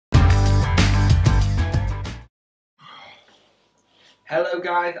Hello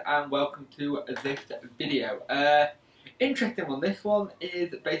guys and welcome to this video. Interesting one. This one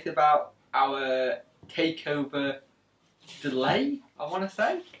is basically about our takeover delay, I want to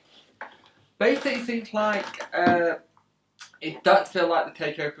say. Basically it seems like it does feel like the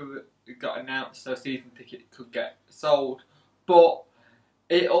takeover got announced so season ticket could get sold, but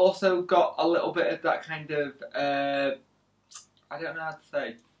it also got a little bit of that kind of, I don't know how to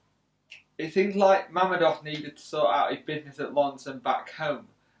say. It seems like Mamados needed to sort out his business at Lonson back home,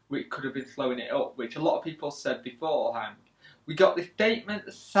 which could have been slowing it up, which a lot of people said beforehand. We got this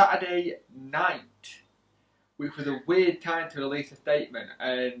statement Saturday night, which was a weird time to release a statement,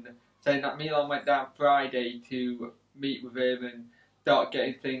 and saying that Milan went down Friday to meet with him and start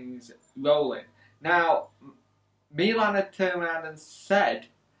getting things rolling. Now, Milan had turned around and said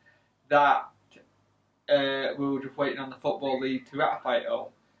that we were just waiting on the Football League to ratify it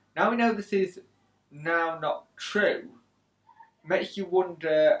all. Now we know this is now not true. It makes you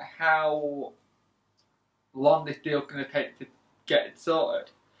wonder how long this deal is going to take to get it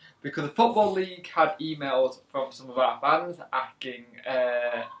sorted. Because the Football League had emails from some of our fans asking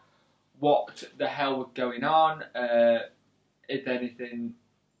what the hell was going on, is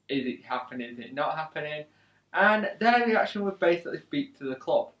it happening, is it not happening, and their reaction was basically speak to the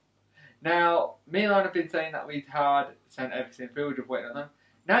club. Now, Milan have been saying that we've sent everything through, we're just waiting on them.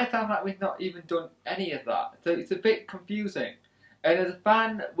 Now it sounds like we've not even done any of that, so it's a bit confusing. And as a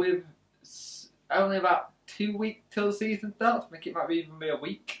fan with only about 2 weeks till the season starts, I think it might even be a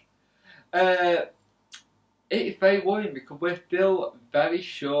week, it is very worrying because we're still very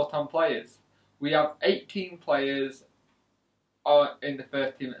short on players. We have 18 players in the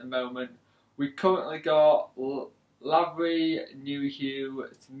first team at the moment. We've currently got Lavery, Newhugh,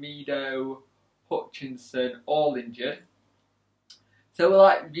 Smedo, Hutchinson all injured. So we're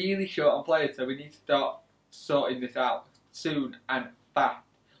like really short on players, so we need to start sorting this out soon and fast.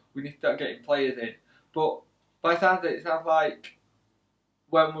 We need to start getting players in. But by the sounds of it sounds like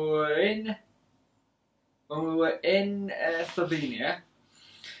when we were in Slovenia,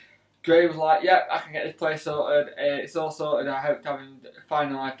 Gray was like, "Yep, I can get this place sorted. It's all sorted. I hope to have it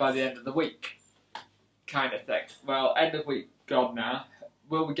finalised by the end of the week," kind of thing. Well, end of week gone now.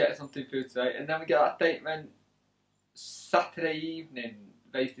 Will we get something through today? And then we get that statement Saturday evening,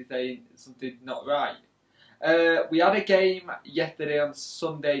 basically saying something's not right. We had a game yesterday on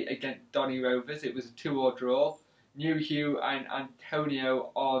Sunday against Donny Rovers. It was a 2-2 draw. Newhugh and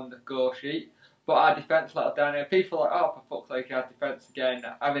Antonio on the score sheet. But our defence let us down here. People are like, oh, for fuck's sake, our defence again,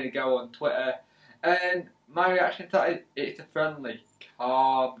 having a go on Twitter. And my reaction to that is, it's a friendly.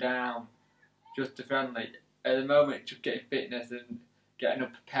 Calm down. Just a friendly. At the moment, just getting fitness and getting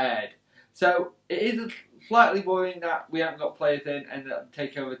up prepared. So it is slightly worrying that we haven't got players in and that the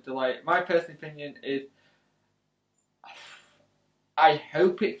takeover delay. My personal opinion is I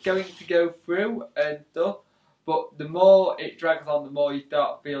hope it's going to go through and stuff, but the more it drags on, the more you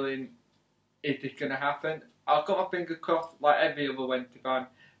start feeling, is this going to happen? I've got my fingers crossed, like every other Wednesday fan,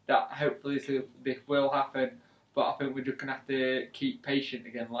 that hopefully this will happen, but I think we're just going to have to keep patient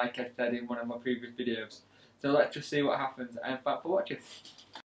again, like I said in one of my previous videos. So let's just see what happens, and thanks for watching.